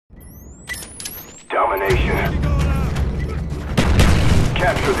Domination.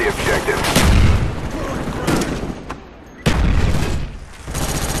 Capture the objective.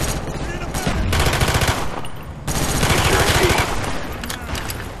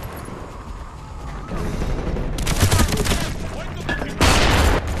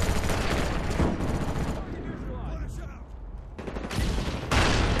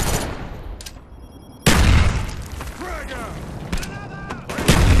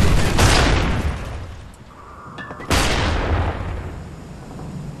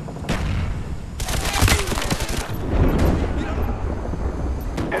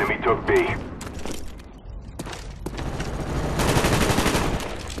 Took B.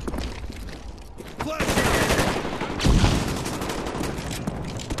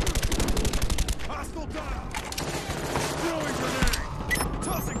 Hostile down. Throwing grenade.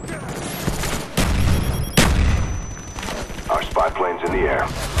 Tossing gas. Our spy plane's in the air.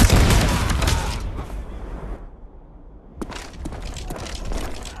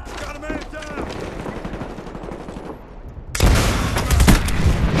 Got a man down.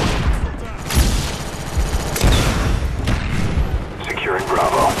 Securing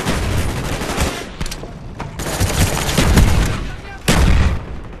Bravo.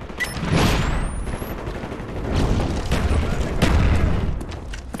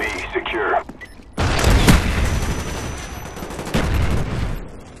 B secure.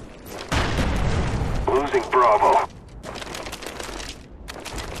 Losing Bravo.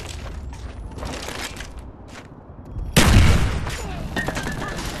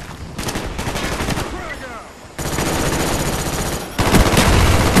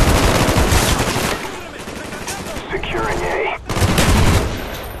 Securing A.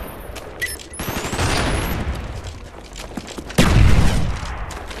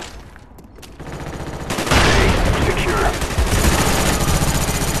 Secure.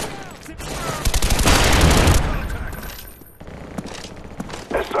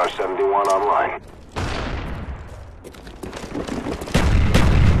 SR-71 online.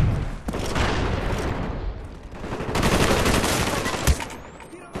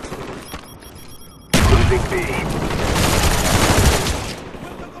 Losing B.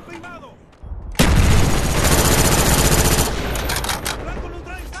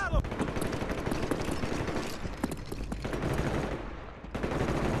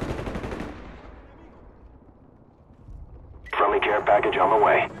 Friendly care package on the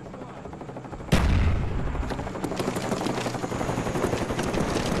way.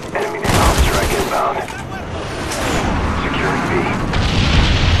 Enemy napalm strike inbound. Securing B.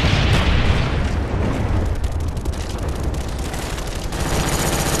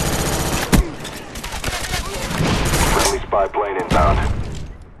 Friendly spy plane inbound.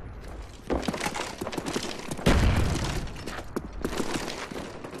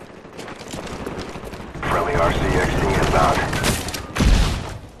 Friendly RCXD inbound.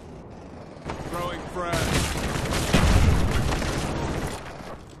 Throwing frag.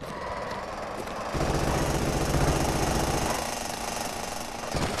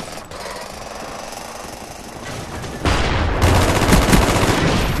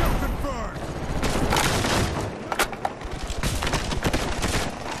 Kill confirmed.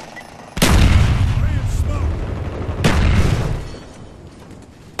 Laying smoke.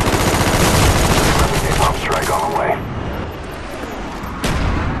 Friendly napalm strike on the way.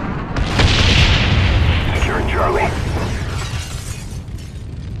 Securing Charlie.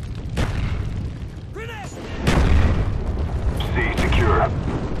 C secure.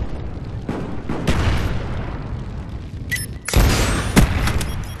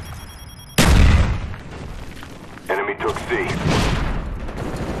 Enemy took C.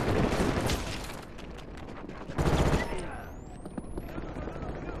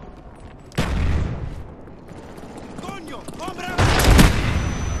 Coño, hombre.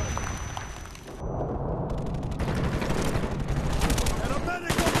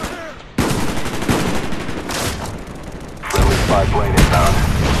 Aerobatic over here. Friendly spy plane inbound.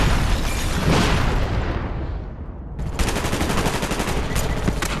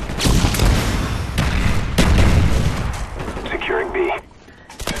 Securing B.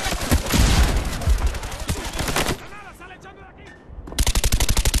 Granada, sale echando de aquí.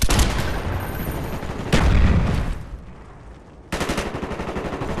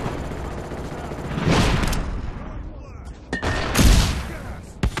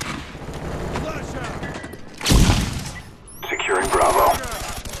 Flash out. Securing Bravo.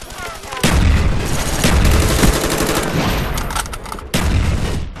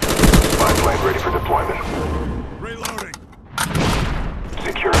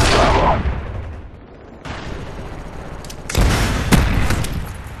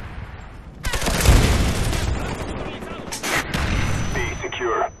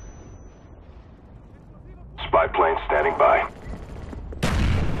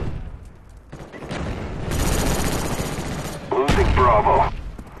 Bravo.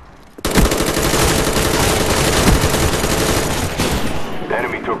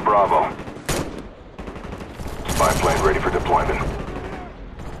 Enemy took Bravo. Spy plane ready for deployment.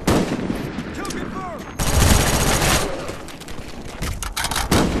 Kill confirmed.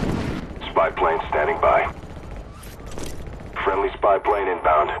 Spy plane standing by. Friendly spy plane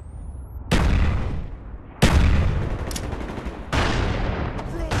inbound.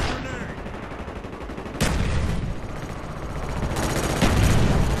 Throw grenade.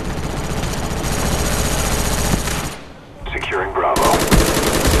 Securing Bravo.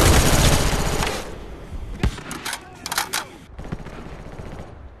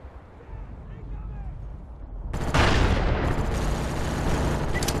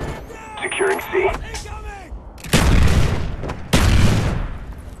 Securing C. Incoming.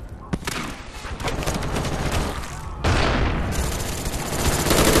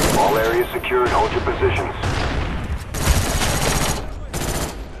 All areas secured. Hold your positions.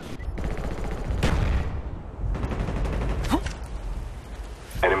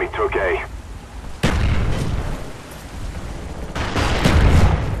 Enemy took A.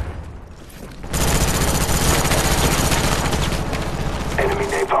 Enemy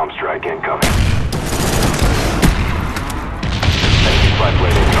napalm strike incoming. Enemy spy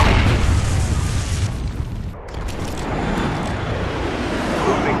plane incoming.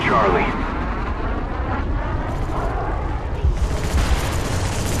 Losing Charlie.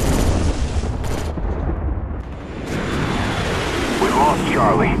 We lost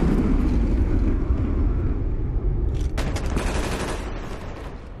Charlie.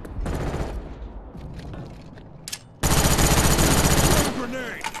 Throw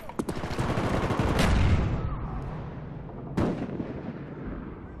grenade.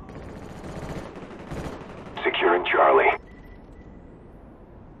 Securing Charlie.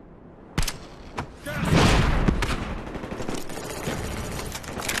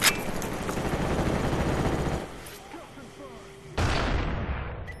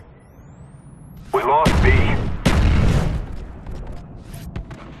 We lost B.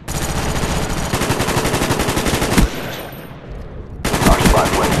 Our spy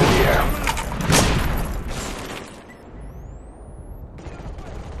plane's in the air.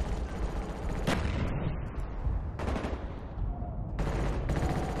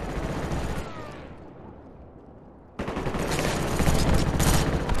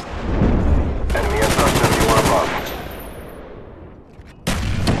 Enemy SR-71 above.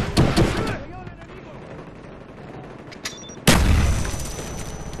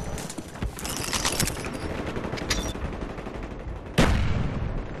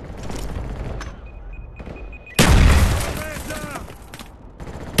 Man down.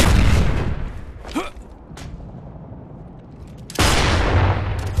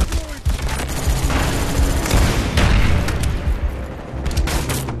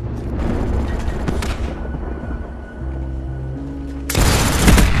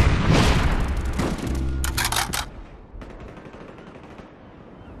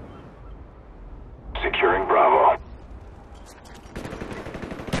 Securing Bravo.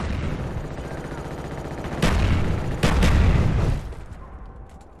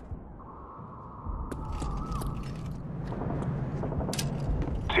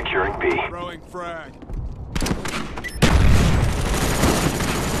 Securing B. Throwing frag.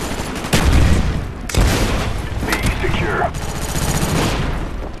 B secure.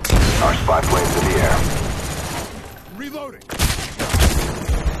 Our spy plane's in the air. Reloading.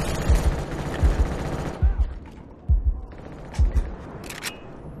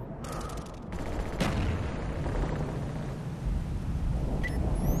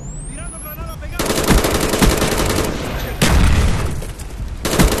 Tirando granada pegada.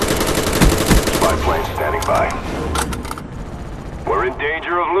 Spy plane standing by. We're in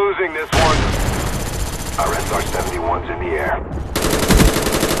danger of losing this one. Our SR-71's in the air.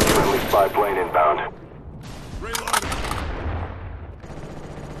 Friendly spy plane inbound. Reloading.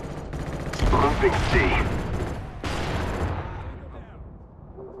 Losing C.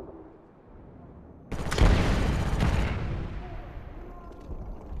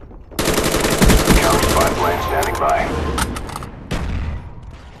 Counter spy plane standing by.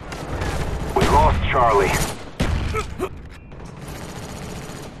 We lost Charlie.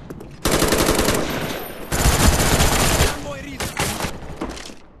 Tango herido.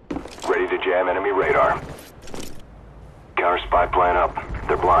 Ready to jam enemy radar. Counter spy plane up.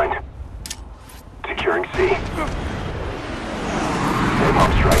 They're blind. Securing C.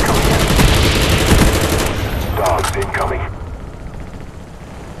 Napalm strike coming in. Dogs incoming.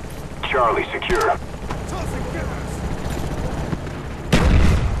 Charlie secure. Tossing gas.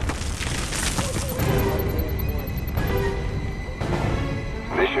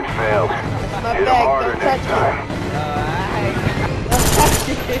 mission failed. My Hit 'em bag, harder don't next touch time. Don't touch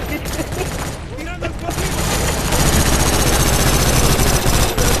it. Tirando el fusil.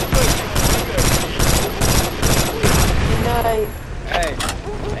 Good night. Hey,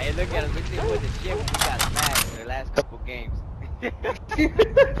 hey, look at us. Look at what the shit we got smashed in the last couple games.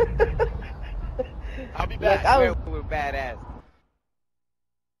 I'll be back. Look, I was- We were badass.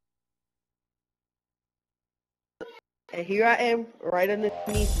 And here I am, right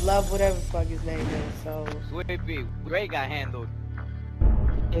underneath Love, whatever the fuck his name is. So, Sweepy, Ray got handled.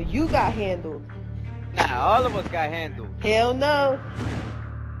 you got handled. Nah, all of us got handled. Hell no.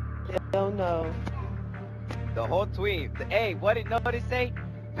 Hell no. The whole team. Hey, what did Notice say?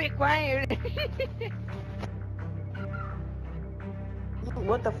 Be quiet.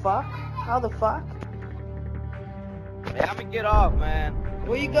 What the fuck? How the fuck? Man, I'm gonna get off, man.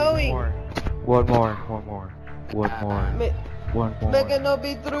 Where you going? One more. Make it no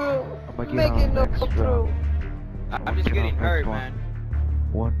be through. I'ma get Make on it no next be round. through. I'm just getting hurt, man.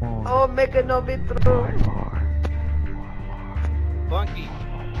 One more. Oh, make it no be through. One more. Funky.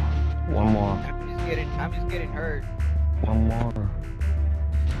 One more. I'm just getting hurt. One more.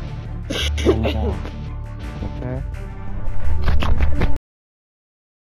 One more. Okay?